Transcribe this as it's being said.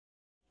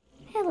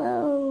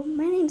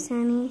name's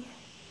Emmie.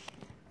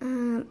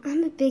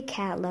 I'm a big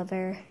cat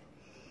lover,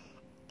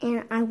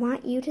 and I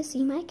want you to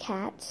see my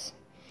cats.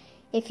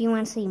 If you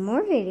want to see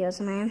more videos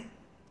of mine,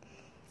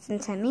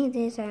 since I made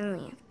this, I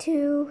only have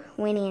two,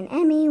 Winnie and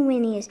Emmie.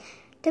 Winnie is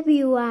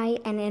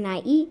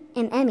W-I-N-N-I-E,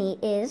 and Emmie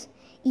is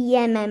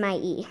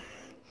E-M-M-I-E.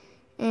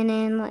 And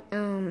then,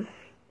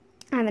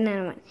 I have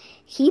another one,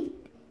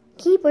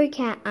 keyboard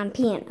cat on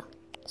piano.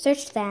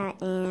 Search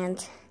that,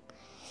 and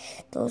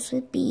those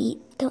would be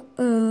the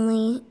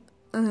only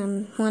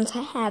ones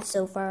I have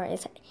so far.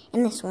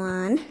 In this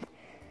one,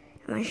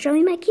 I'm going to show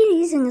you my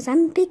kitties, because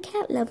I'm a big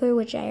cat lover,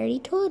 which I already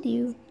told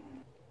you.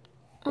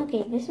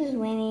 Okay, this is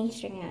Winnie.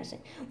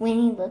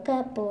 Winnie, look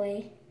up,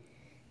 boy.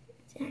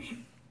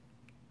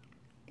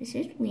 This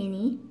is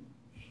Winnie.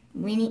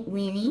 Winnie.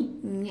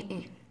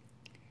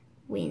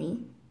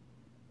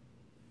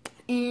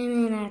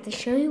 And then I have to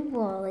show you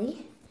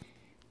Wally.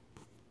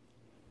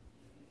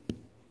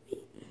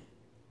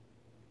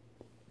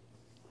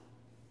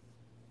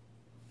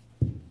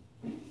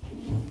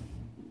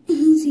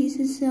 He sees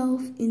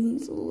himself and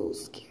he's a little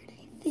scared,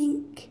 I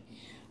think.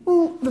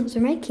 Well, those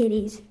are my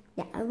kitties.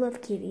 Yeah, I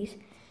love kitties.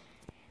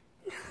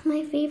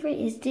 My favorite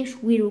is this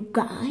little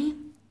guy.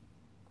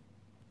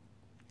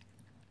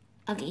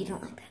 Okay, you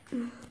don't like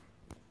that.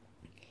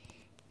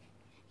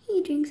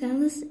 He drinks out of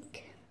the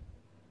sink.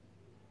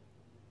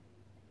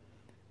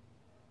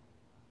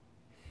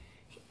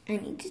 I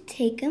need to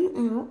take him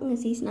out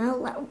because he's not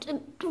allowed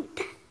to do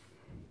that.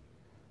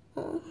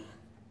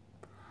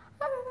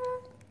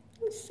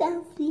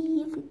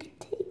 Selfie, if we could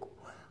take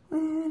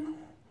one.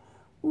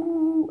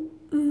 Ooh.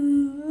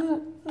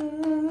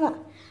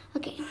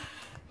 Okay.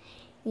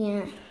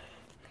 Yeah.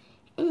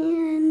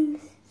 And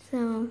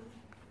so,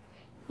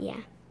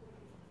 yeah.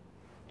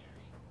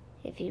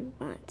 If you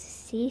want to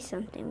see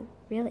something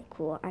really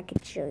cool, I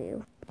could show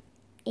you.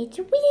 It's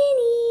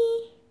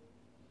Winnie.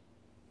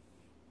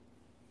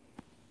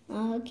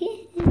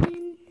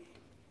 Again.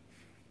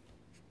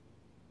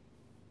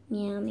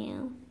 Meow,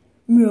 meow.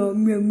 Meow,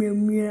 meow, meow, meow,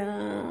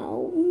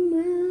 meow.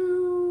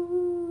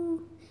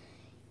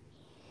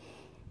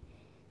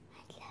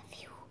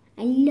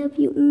 I love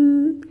you.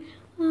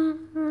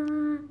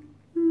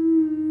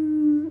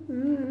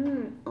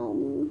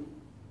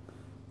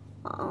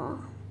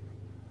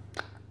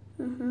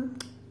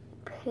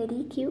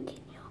 Pretty cute.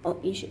 Oh,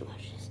 you should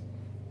watch this.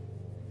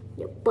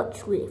 Your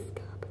butt's lift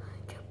up.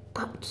 Your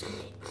butt's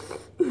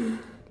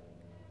lift.